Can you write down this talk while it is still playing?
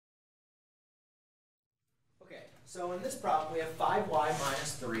So in this problem, we have 5y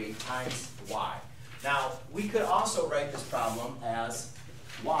minus 3 times y. Now, we could also write this problem as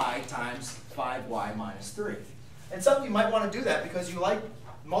y times 5y minus 3. And some of you might want to do that because you like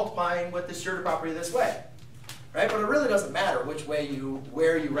multiplying with the distributive property this way. Right? But it really doesn't matter which way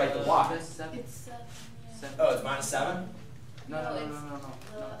where you write the y. It's 7. It's 7, yeah. Oh, it's minus 7? No.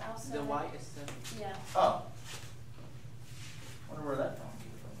 outside. The y is 7. Yeah. Oh. Wonder where that from.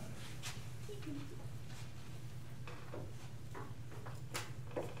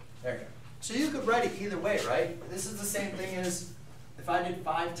 There you go. So you could write it either way, right? This is the same thing as if I did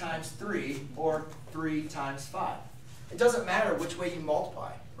 5 times 3 or 3 times 5. It doesn't matter which way you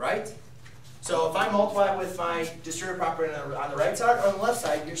multiply, right? So if I multiply with my distributive property on the right side or on the left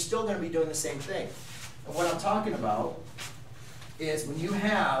side, you're still going to be doing the same thing. And what I'm talking about is when you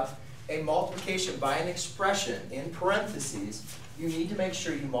have a multiplication by an expression in parentheses, you need to make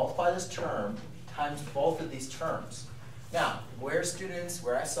sure you multiply this term times both of these terms. Now, where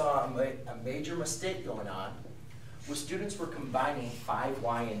I saw a major mistake going on was students were combining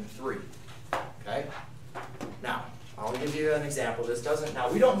 5y and 3. Okay? Now, I'll give you an example. Now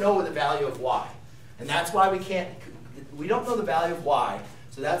we don't know the value of y. And that's why we don't know the value of y,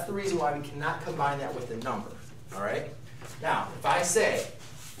 so that's the reason why we cannot combine that with a number. All right? Now, if I say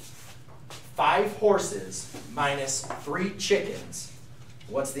 5 horses minus 3 chickens,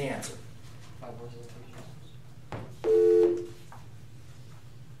 what's the answer? 5 horses, 3 chickens.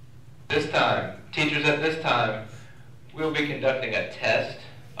 This time, teachers, at this time, we'll be conducting a test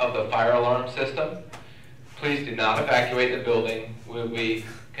of the fire alarm system. Please do not evacuate the building. We'll be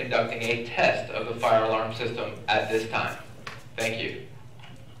conducting a test of the fire alarm system at this time. Thank you.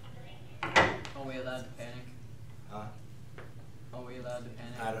 Are we allowed to panic? Huh? Are we allowed to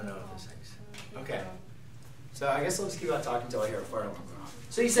panic? I don't know what this thing's. Okay. So I guess I'll just keep on talking until I hear a fire alarm go off.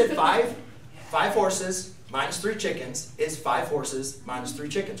 So you said 5 horses minus 3 chickens is 5 horses minus 3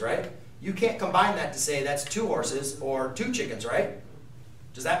 chickens, right? You can't combine that to say that's 2 horses or 2 chickens, right?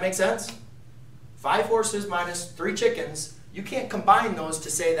 Does that make sense? 5 horses minus 3 chickens, you can't combine those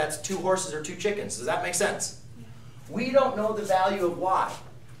to say that's 2 horses or 2 chickens. Does that make sense? We don't know the value of y.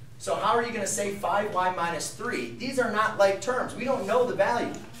 So how are you going to say 5y minus 3? These are not like terms. We don't know the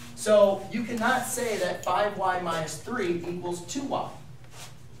value. So you cannot say that 5y minus 3 equals 2y.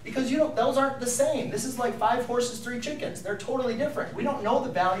 Because those aren't the same. This is like 5 horses, 3 chickens. They're totally different. We don't know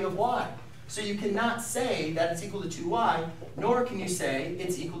the value of y. So you cannot say that it's equal to 2y, nor can you say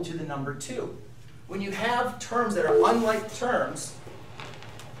it's equal to the number 2. When you have terms that are unlike terms,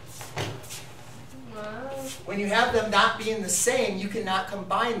 when you have them not being the same, you cannot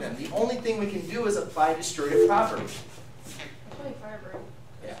combine them. The only thing we can do is apply distributive property.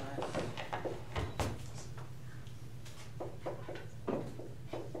 Yeah.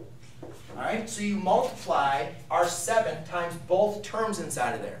 Alright, so you multiply our 7 times both terms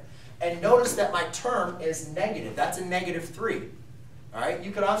inside of there. And notice that my term is negative. That's a negative 3. Alright,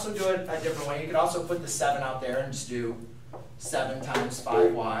 you could also do it a different way. You could also put the 7 out there and just do 7 times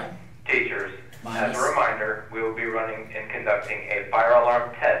 5y. Teachers, minus. as a reminder, we will be running and conducting a fire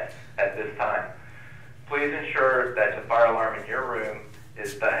alarm test at this time. Please ensure that the fire alarm in your room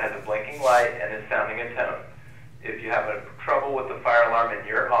has a blinking light and is sounding a tone. If you have trouble with the fire alarm in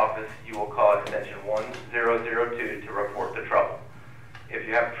your office, you will call extension 1002 to report the trouble. If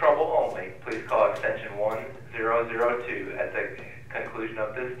you have trouble only, please call extension 1002 at the conclusion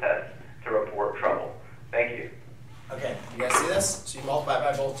of this test to report trouble. Thank you. Okay, you guys see this? So you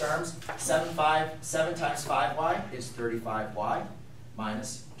multiply by both terms. 7 times 5y is 35y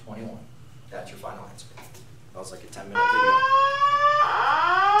minus 21. That's your final answer. That was like a 10-minute video.